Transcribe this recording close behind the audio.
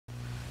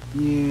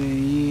Yeah, yeah,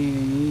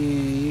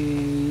 yeah, yeah,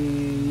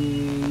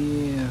 yeah,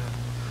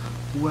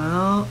 yeah.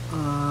 Well,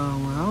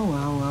 la la.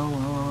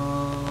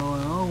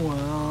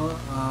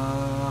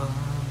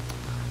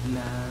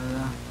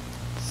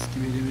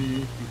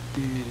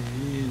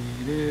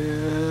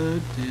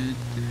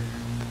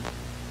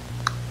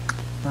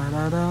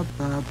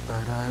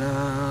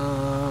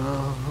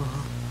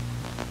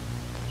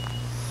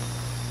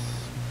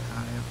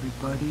 Hi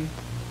everybody,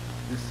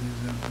 this is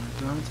Emperor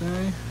Dante,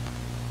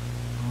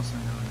 also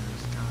known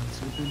as God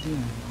Super D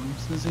and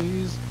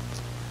Momsdisease.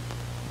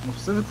 More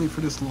specifically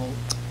for this little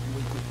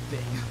weekly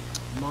thing,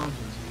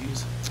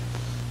 Momsdisease.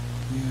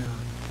 Yeah.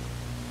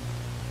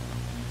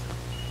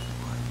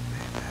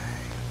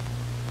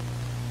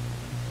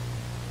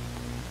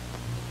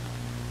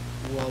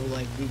 Well,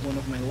 like week one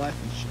of my life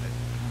and shit.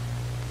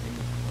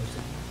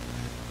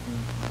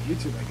 On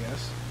YouTube, I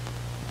guess.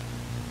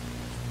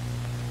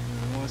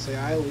 I want to say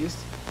I at least.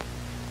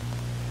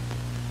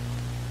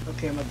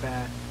 Okay, my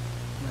bad.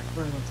 My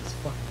friend wants this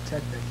fucking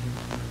tech deck here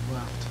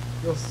left.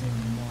 You'll see him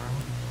tomorrow.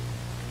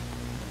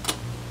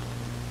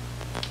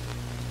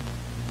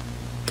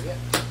 Yeah.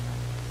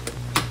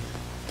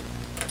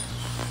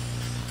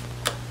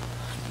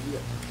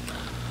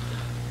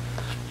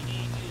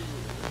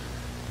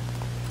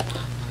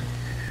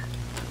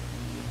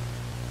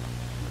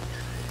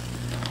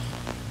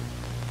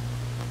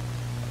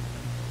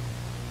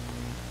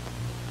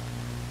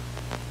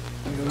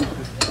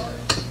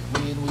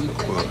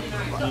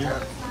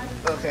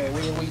 Okay, we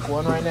in week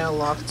one right now,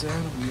 locked in.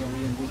 We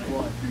in week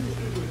one.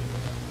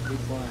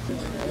 Week one.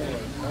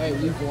 Hey,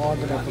 we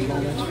vlogging at the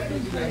moment.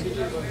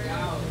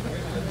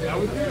 Yeah,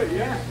 we do it,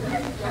 yeah.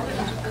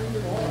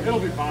 It'll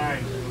be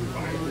fine.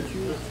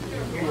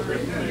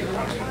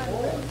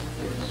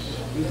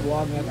 We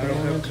vlogging at the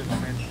moment.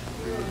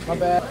 My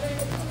bad.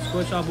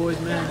 What's y'all boys,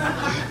 man?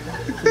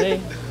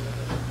 Today,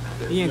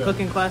 he in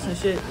cooking class and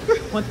shit.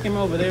 Point the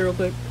camera over there real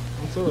quick.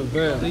 What's up with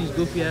that? These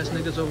goofy ass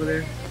niggas over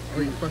there.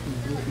 Or you fucking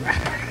goofy. What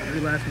are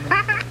you laughing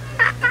at?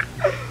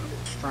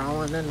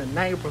 Strolling in the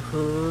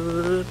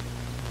neighborhood.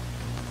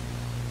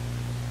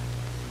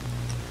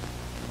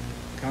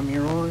 Come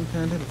here on,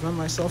 pen to defend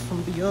myself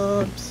from the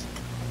ups.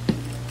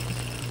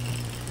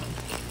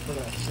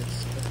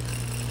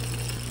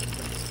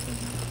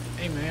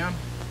 Hey man.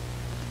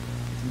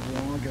 Keep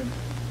vlogging.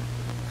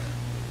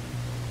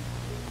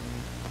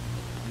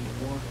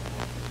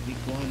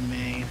 Week one,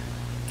 man.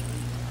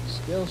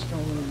 Still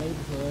strong in the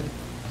neighborhood.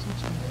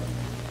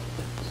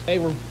 Hey,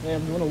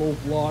 I'm doing a little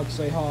vlog.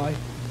 Say hi.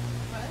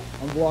 What?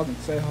 I'm vlogging.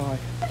 Say hi.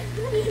 Hi.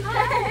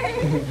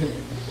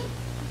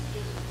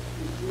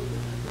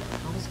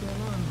 What's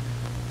going on?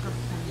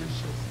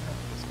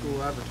 School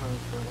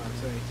advertising for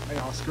Latte. Hey,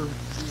 Oscar.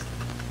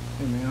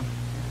 Hey, man.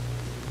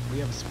 We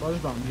have a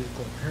SpongeBob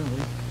musical apparently,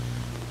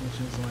 which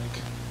is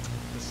like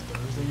this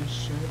Thursday and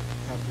shit.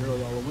 Have your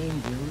Halloween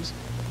views,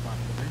 by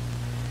the way.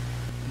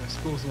 My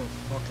school's doing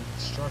fucking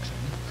construction.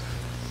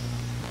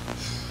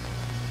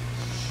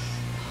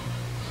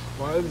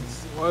 Why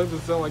does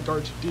it sound like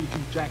RGD?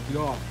 You jacked it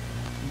off.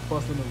 You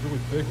busting a really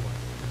big one.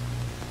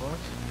 Fuck.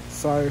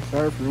 Sorry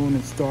for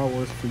ruining Star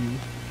Wars for you.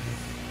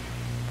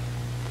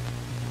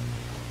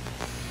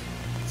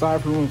 Sorry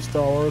for ruining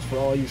Star Wars for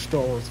all you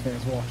Star Wars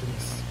fans watching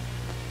this.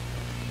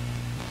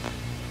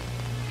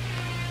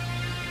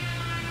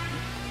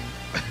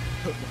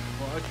 What the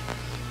fuck?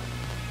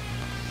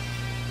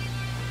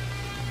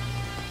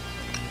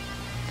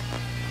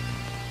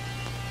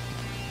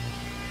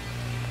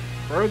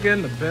 We're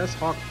getting the best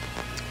Hawk.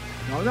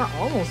 No, not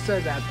almost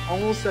said that.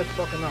 Almost said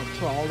fucking up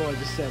too. Although I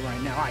just said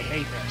right now, I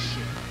hate that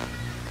shit.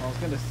 What I was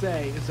gonna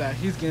say is that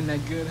he's getting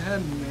that good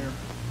head in there.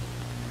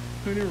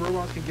 Who knew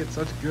robots can get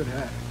such good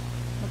head?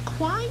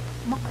 McQuire.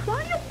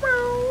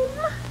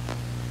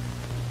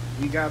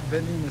 We got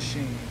vending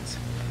machines.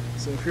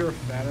 So if you're a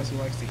fat ass who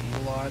likes to eat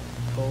a lot,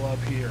 pull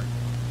up here.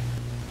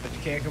 But you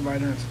can't come by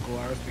during school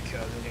hours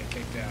because you'll get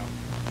kicked out.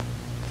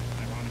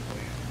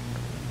 Ironically,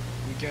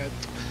 we get.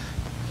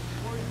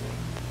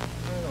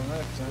 I don't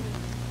know,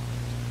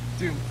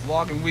 dude,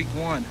 vlogging week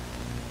one.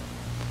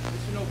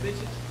 You know,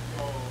 bitches.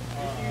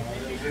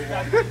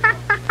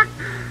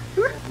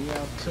 We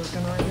out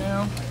cooking right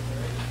now.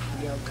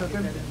 We out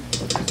cooking. We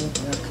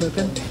out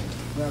cooking.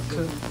 We out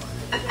cooking.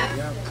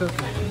 We out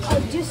cooking. I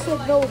just said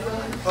no,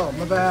 bro. Oh,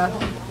 my bad.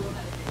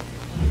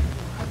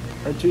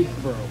 Her teeth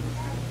broke.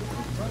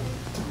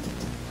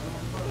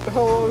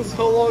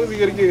 How long is he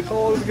gonna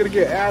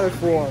get added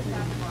for?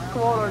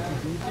 Come on,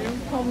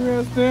 RTD, calm your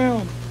ass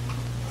down.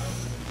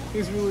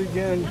 He's really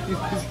getting,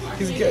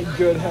 he's getting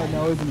good head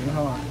now, isn't he,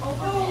 huh?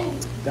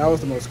 That was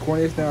the most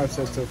corniest thing I've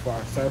said so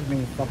far. Sorry for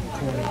being fucking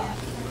corny.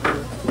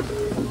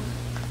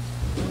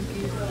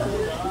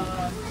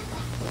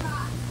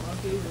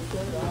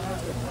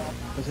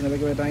 Kasi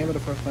nabigay tayo mo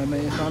the first time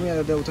may kami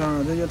ada daw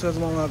tayo din yung sa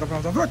mga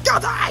kapatid.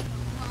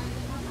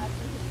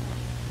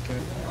 Okay.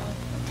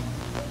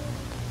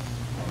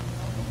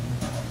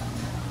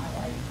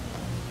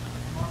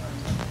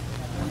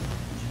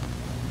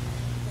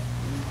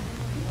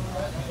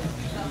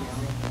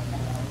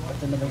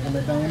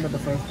 but the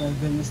first thing,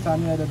 then this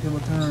time you had the people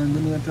turn,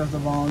 then you press the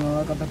volume,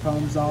 I got the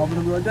problems solved,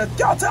 and we were just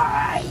guilty!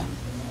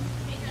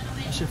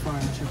 That shit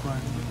fire,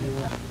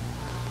 Yeah.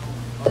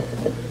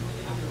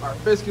 Our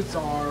biscuits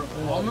are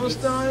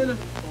almost done,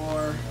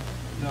 or...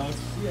 No, let's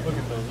look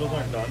at those. Those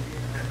aren't done.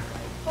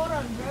 Hold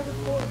on, grab a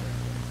fork.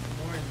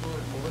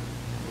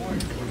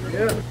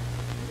 Yeah.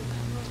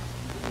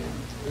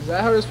 Is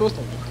that how they're supposed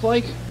to look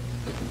like?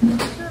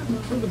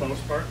 For the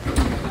most part.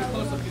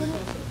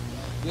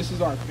 This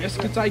is our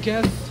biscuits, I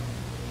guess.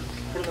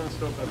 Put it on the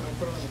stove.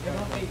 Put it on the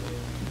counter.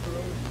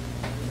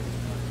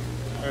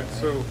 Alright,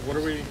 so what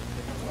are we...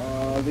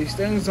 These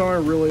things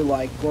aren't really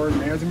like Gordon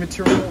Ramsay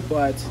material,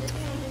 but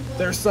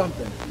there's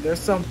something.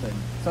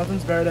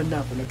 Something's better than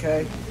nothing,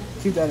 okay?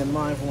 Keep that in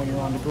mind for when you're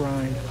on the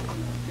grind.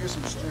 Here's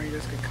some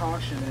strangest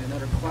concoction that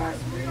another class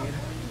made.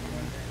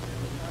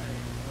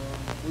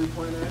 What are you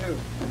pointing at who?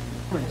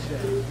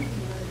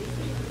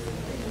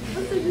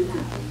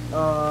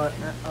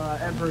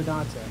 Emperor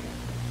Dante.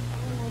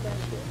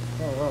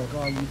 Oh,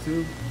 God,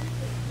 YouTube.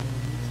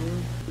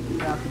 You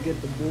have to get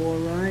the ball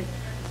right.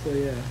 So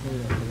yeah,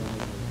 hold on.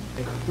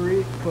 Take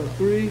 3, put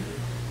 3,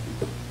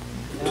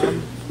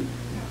 M,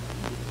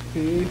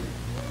 P,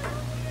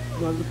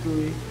 number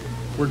 3.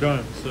 We're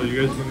done, so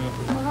you guys can go.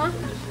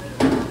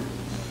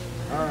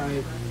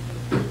 Alright.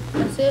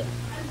 That's it.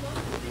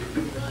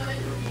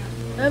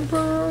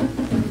 Emperor.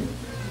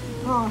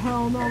 Oh,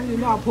 hell no, we did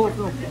not pull up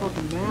no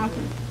fucking math.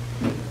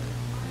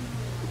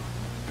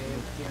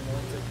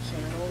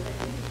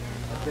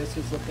 This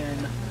is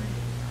looking,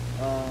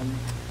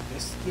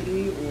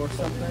 biscuity or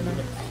something.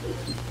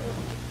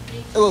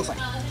 It looks like.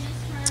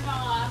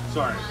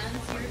 Sorry.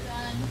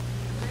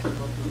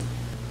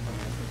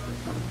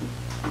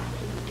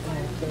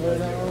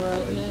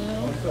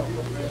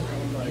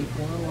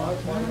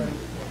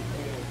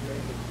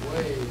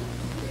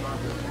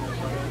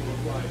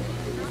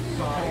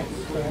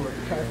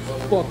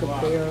 Fuck up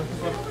there.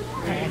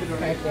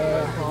 Pack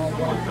that home.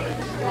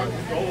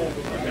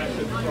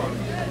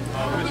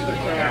 Mr.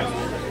 Trask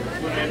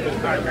and this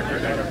backpacker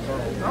that are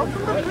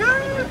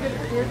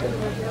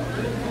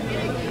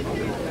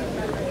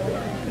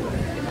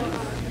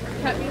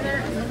Kept me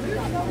there.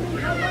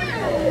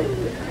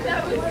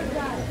 That was...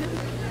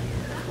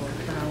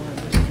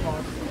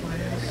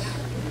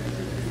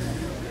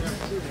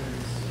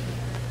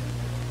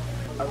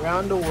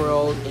 Around the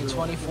world in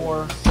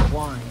 24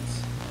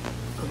 wines,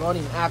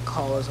 promoting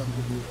alcoholism.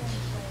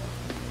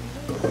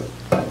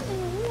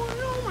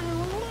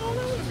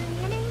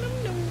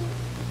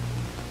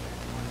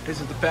 This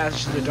is the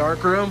passage to the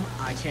dark room.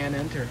 I can't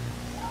enter.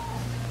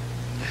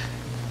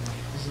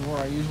 This is where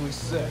I usually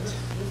sit.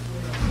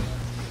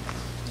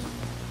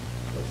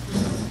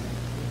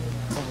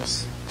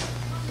 Almost.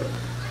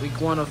 Week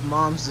 1 of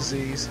mom's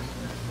disease.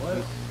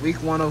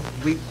 Week one of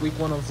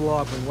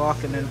vlog. We're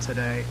walking in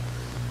today.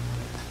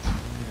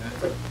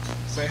 Yeah.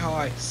 Say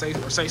hi. Say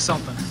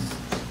something.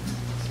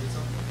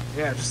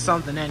 Yeah, just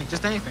something.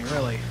 Just anything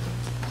really.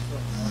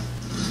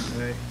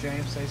 Hey,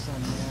 James, say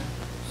something. Yeah.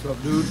 What's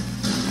up, dude?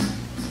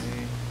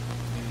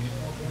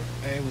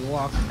 Hey, we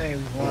walk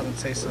and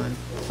say something.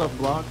 What's up,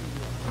 vlog?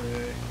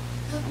 Hey.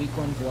 Week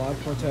 1 vlog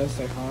protest.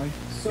 Say hi.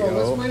 So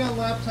let's wait on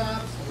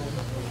laptops.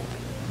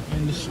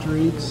 In the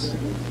streets.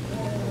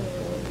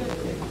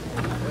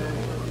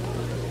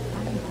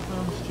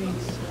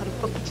 How the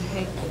fuck did you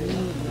hate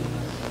me?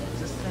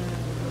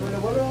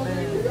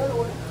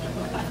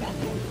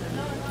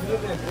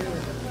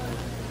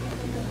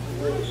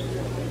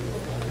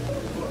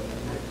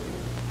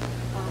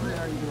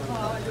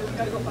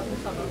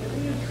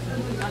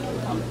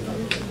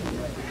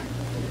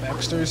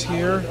 Baxter's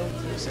here.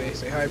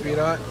 Say hi,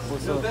 P-Dot.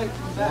 What's up?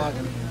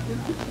 Vlogging.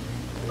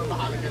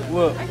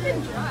 Look,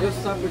 let's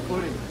stop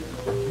recording.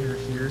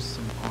 Here's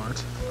some art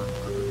from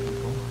other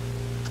people.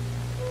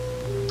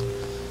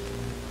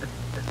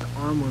 If the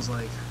arm was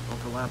like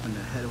overlapping,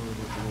 the head would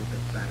look a little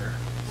bit better.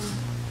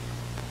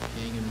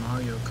 Hanging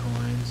Mario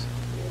coins.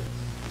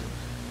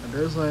 And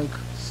there's like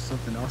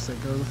something else that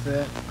goes with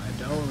it. I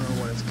don't know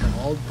what it's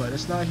called, but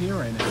it's not here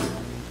right now.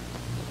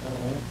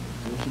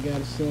 What you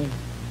gotta say?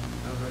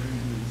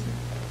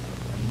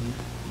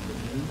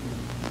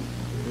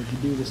 What'd you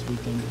do this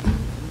weekend?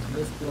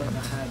 Basically, like I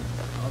had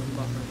all the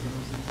buffers.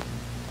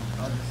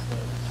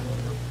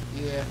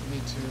 Yeah, me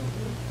too.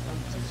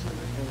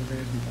 Over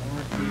there's the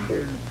orange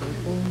here and the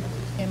purple.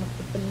 And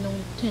the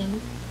balloon tin.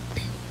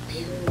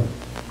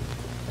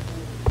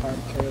 Hard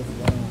carry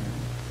wine.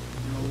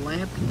 And the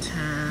lampy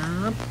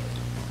top.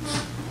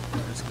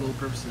 For school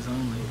purposes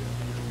only.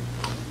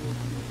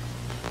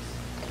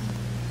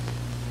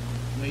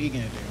 What are you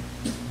gonna do?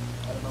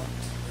 I don't know.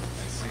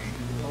 Let's see.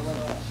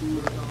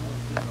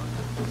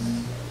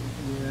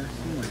 Yeah,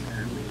 something like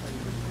that.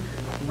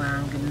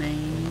 Wow, good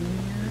name.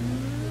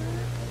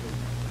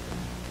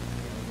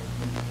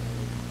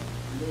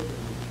 Here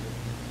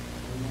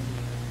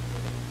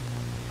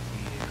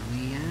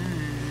we are.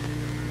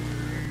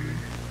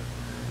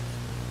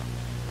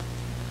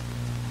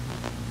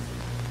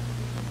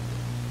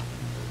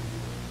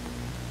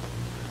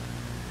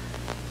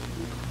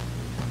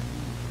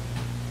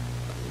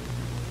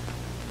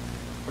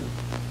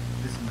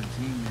 This is my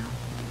Gmail.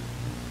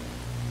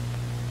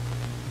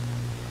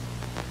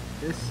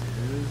 This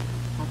is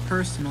my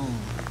personal.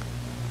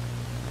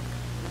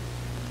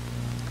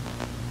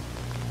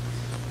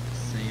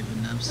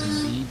 Saving up some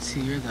beats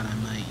here that I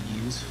might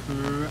use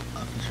for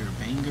a future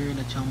banger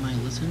that y'all might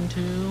listen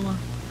to.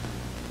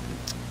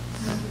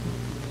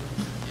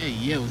 Hey,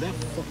 yo, is that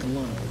fucking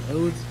Lana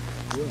Rhodes?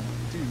 Yeah,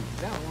 dude,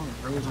 is that Lana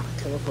Rhodes on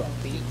the cover for a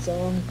beat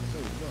song?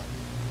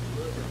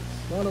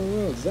 Lana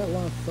Rhodes, is that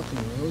Lana fucking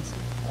Rhodes?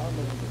 I don't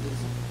know what it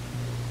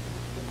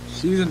is.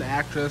 She's an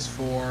actress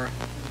for,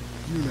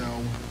 you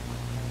know.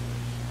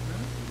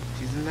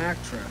 She's an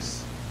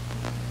actress.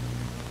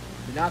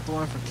 But not the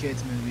one for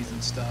kids movies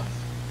and stuff.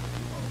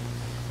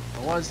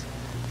 The ones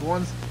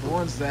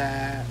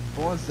that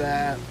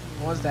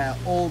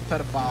old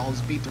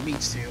pedophiles beat their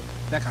meats to.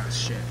 That kind of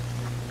shit.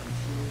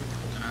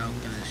 Got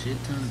a shit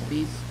ton of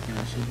beats. Got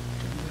a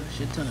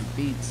shit ton of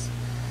beats.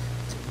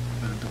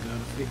 About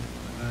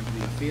to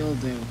be a field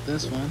day with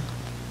this one.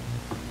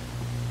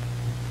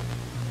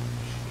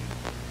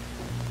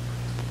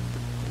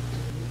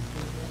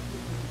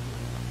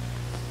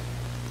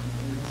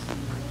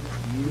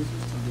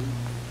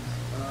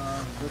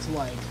 It's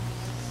like,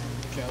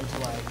 okay, it's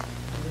like,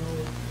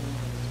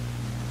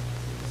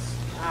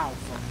 I don't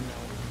fucking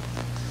know.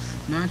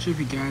 Not sure if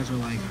you guys are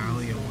like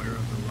highly aware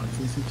of the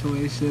Luxley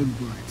situation,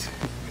 but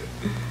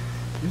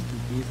Mr.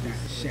 Beast got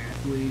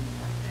Shatley,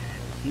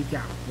 and he's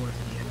got reports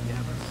that he has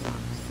never son.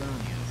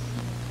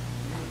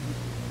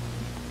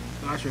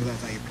 Not sure if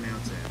that's how you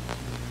pronounce it.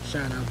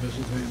 Shout out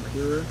Vicious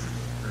Vampire,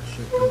 her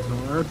shit goes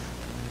hard.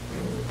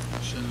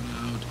 Shout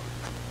out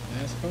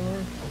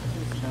NASCAR.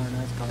 Shout out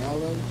NASCAR all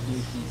of them.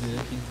 He's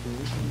good, he's cool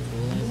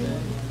like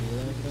that.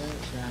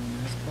 Shout out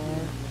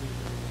NASCAR.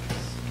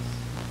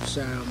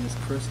 Shout out Miss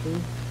Crystal.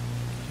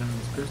 Shout out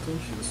Miss Crystal,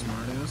 she's a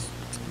smart ass.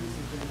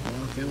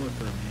 Walk in with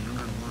her, man. I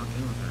gotta walk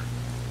in with her.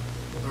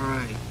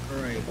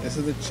 Alright. This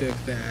is the chick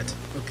that,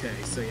 okay,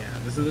 so yeah,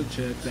 this is the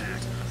chick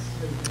that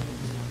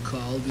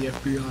called the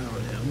FBI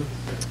on him.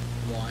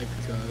 Why?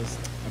 Because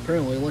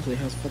apparently it literally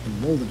has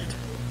fucking mold in it.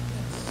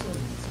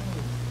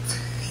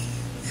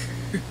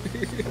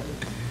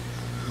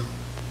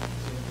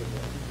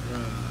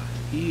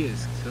 He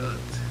is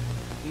cooked.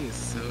 He is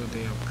so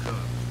damn cooked.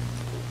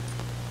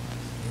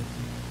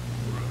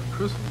 Bruh,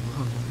 Chris will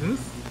love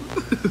this.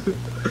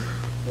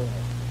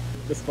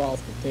 This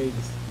file's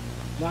contagious.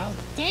 Wow,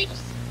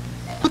 contagious.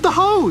 With the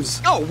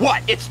hose! Oh,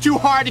 what? It's too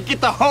hard to get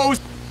the hose?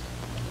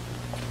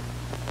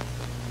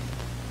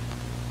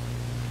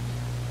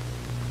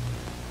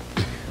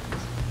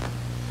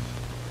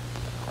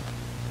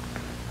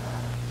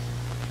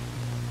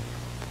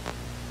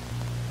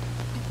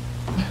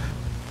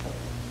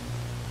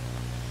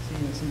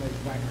 Somebody's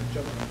back there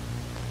jumping.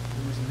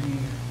 It was me.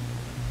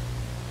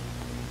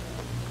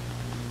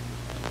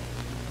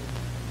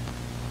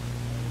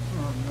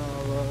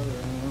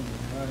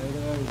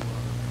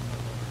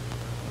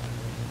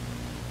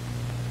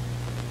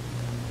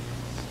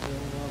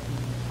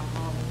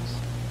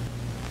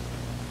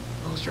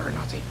 Oh, sure,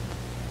 Nazi.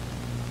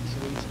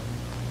 Sweet.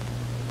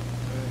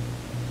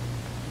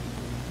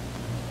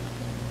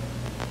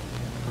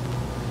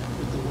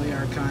 With the way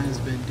our kind's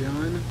been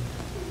doing,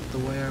 the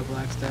way our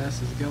black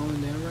status is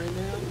going down right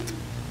now,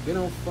 we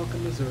don't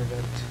fucking deserve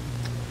it.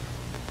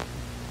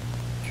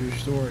 True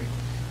story.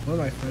 One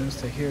of my friends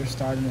to here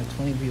started a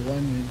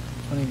 20v1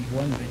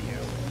 video.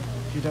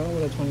 If you don't know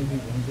what a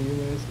 20v1 video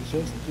is, it's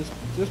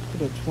just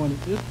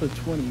put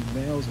 20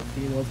 males or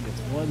females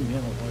against one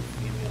male or one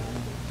female.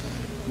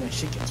 And that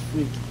shit gets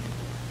freaky.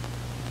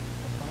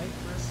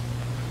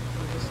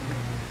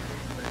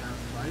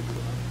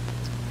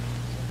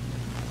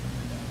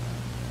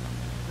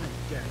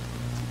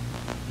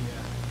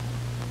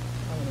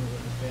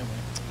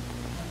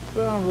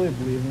 But I don't really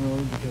believe in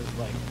them because,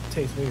 like, it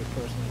takes away your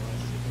personal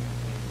rights as a human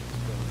being.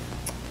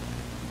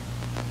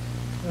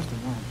 That's the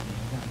wrong thing.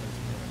 I'm not going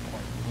to be a part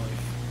of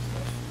life and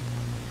stuff.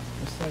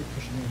 It's like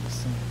pushing me into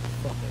sin.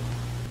 Fuck it.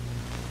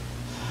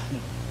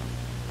 No.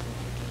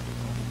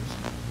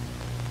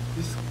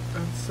 This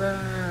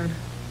outside.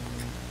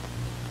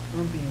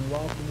 I'm being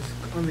walked in this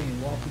school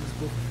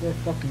for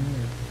 4 fucking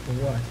years. For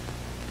what?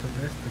 To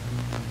rest the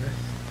group. To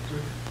rest the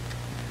group.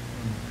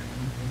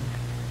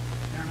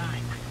 They're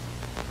nine.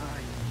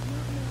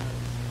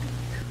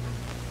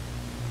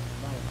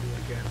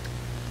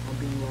 I'm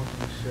being lost on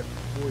the ship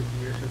for 4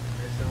 years just to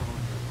miss out on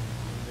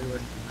the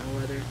list of no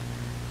weather.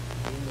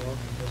 Being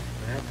lost on this for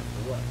that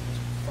for what?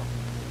 Just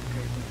fucking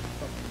crazy.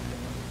 Fucking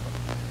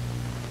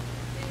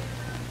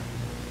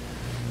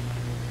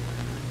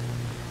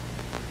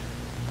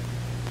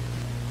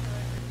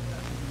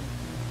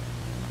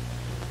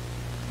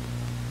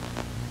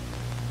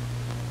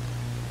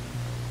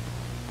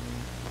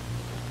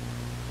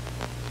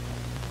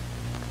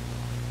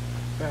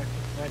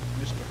back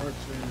Mr.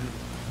 Hart's right now.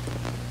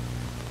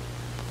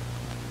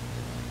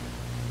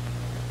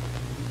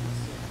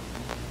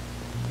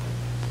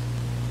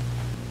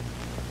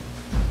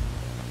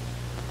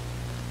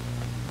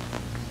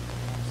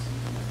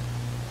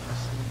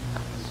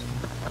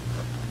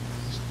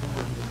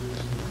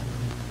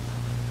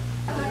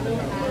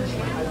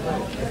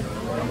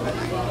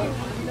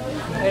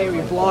 Hey, we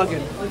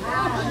vlogging.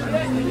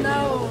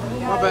 No.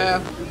 My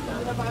bad.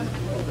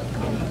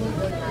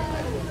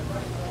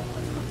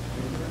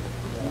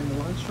 In the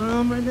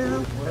lunchroom right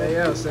now? Hey,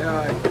 yo, say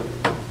hi.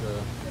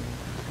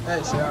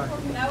 Hey, say hi.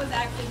 That was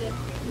accident.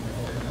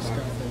 Just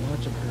got for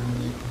lunch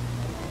apparently.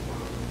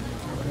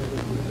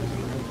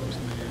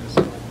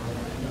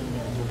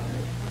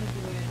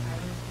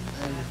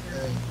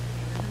 Hey.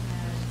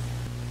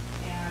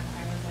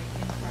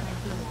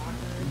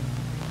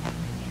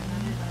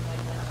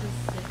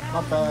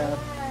 Not bad.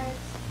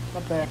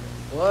 Not bad.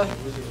 What?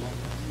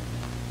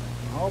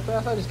 How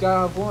fast? I just got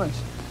out of lunch.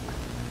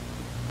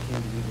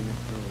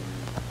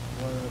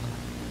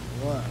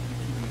 What?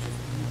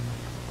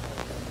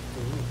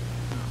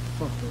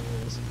 Fuck the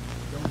rules.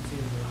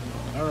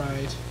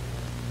 Alright.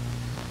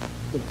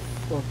 What the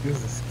fuck is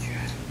this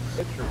kid?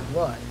 Picture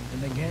what? In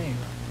the game.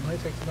 It only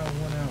takes about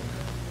 1 hour.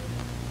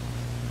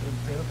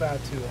 They're about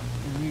to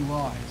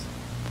rewise.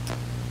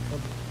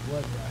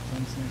 Blood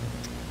rations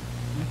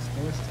next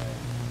Thursday.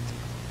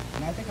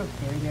 And I think it's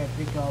very good. I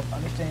think of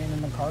Understanding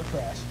in the Car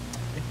Crash.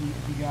 If you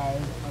guys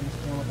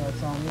understand what that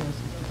song is,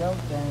 if you don't,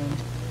 then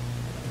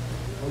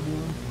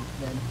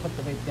put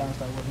the vape down and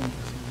start looking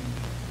for something.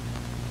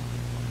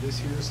 This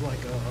here's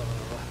like a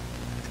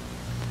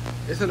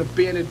it's an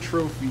abandoned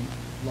trophy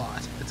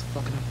lot. It's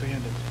fucking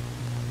abandoned.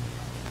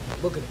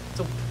 Look at it, it's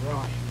so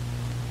dry.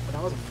 When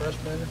I was a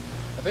freshman,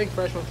 I think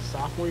freshman to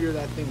sophomore year,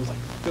 that thing was like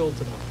filled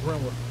to the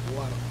brim with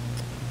water.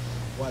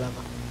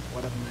 Whatever,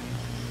 man.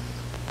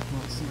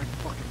 Well, it's like a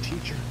fucking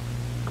teacher.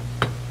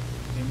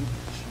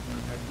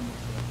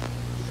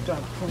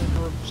 Stop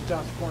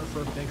pouring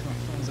for a big, my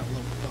phone's that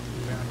little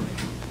fucking battery.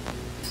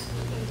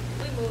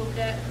 We moved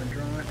it. I'm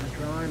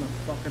drawing a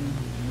fucking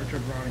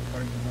Richard Ronnie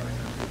party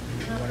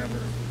whatever.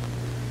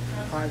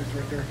 Hi, Miss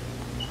Richter.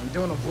 I'm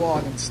doing a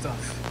vlog and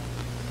stuff.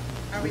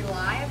 Are we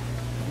live?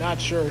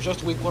 Not sure, it's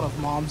just week 1 of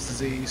Mom's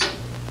disease.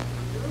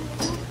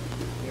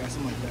 Yeah,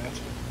 something like that.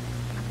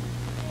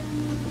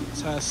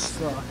 This has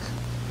suck.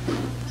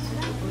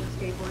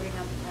 Skateboarding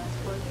on the tennis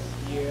courts.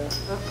 Yeah.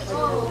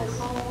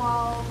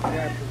 Oh,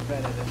 Yeah,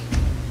 prevented it.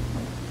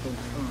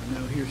 Oh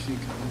no, here she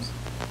comes.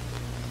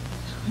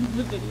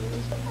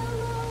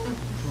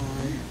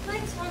 my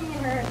tummy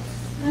hurts.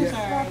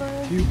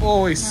 Yeah. You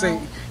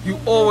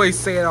always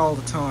say it all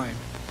the time.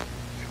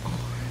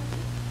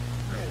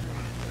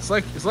 It's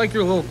like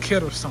you're a little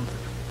kid or something.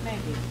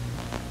 Maybe.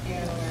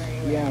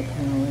 Yeah,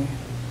 apparently.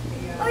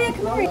 Oh yeah,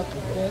 come here.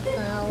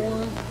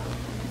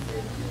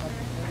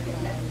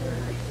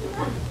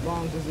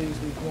 Mom's disease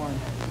week 1.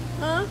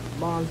 Huh?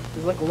 Mom's,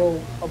 there's like a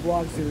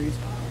vlog series.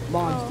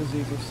 Mom's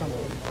disease or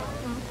something.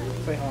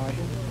 Say hi.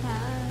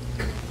 Hi.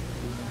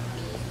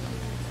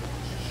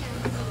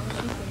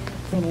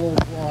 Doing a little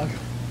vlog.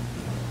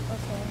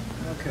 Okay.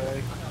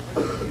 Okay.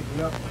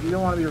 You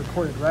don't want to be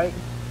recorded, right?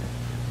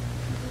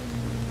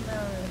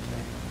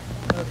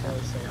 Okay,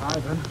 say hi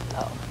then.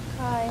 Oh,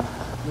 hi.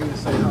 We need to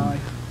say hi.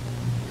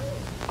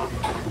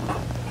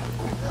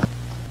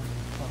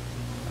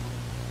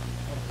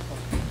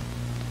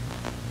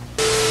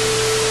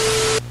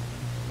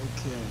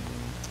 Okay,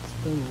 it's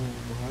been a little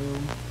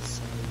while since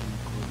I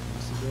recorded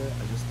most of it.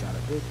 I just got a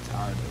bit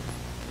tired of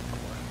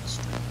recording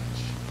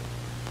strange.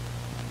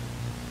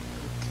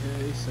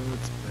 Okay, so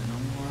it's been a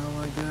while,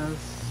 I guess.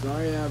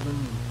 Sorry I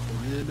haven't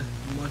recorded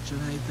much of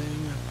anything.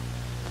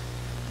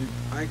 Dude,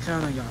 I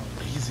kind of got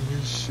lazy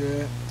and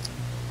shit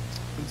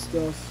and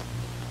stuff.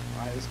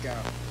 I just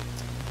got.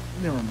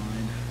 Never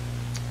mind.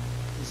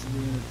 This is the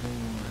end of day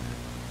 1.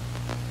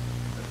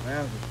 If I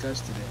have a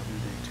test today, I'll do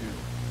day 2.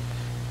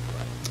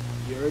 But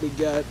you already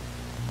got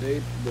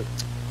day. The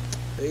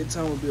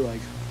daytime will be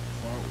like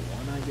part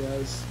 1, I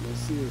guess.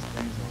 Let's see what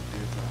things on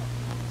daytime.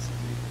 Let's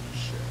see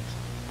shit.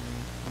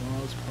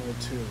 No, it's part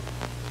 2.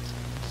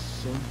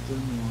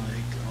 Something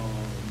like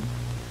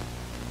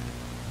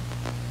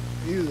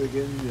music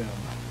and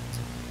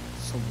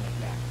something like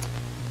that.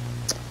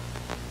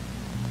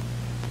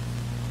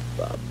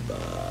 Bye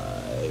bye.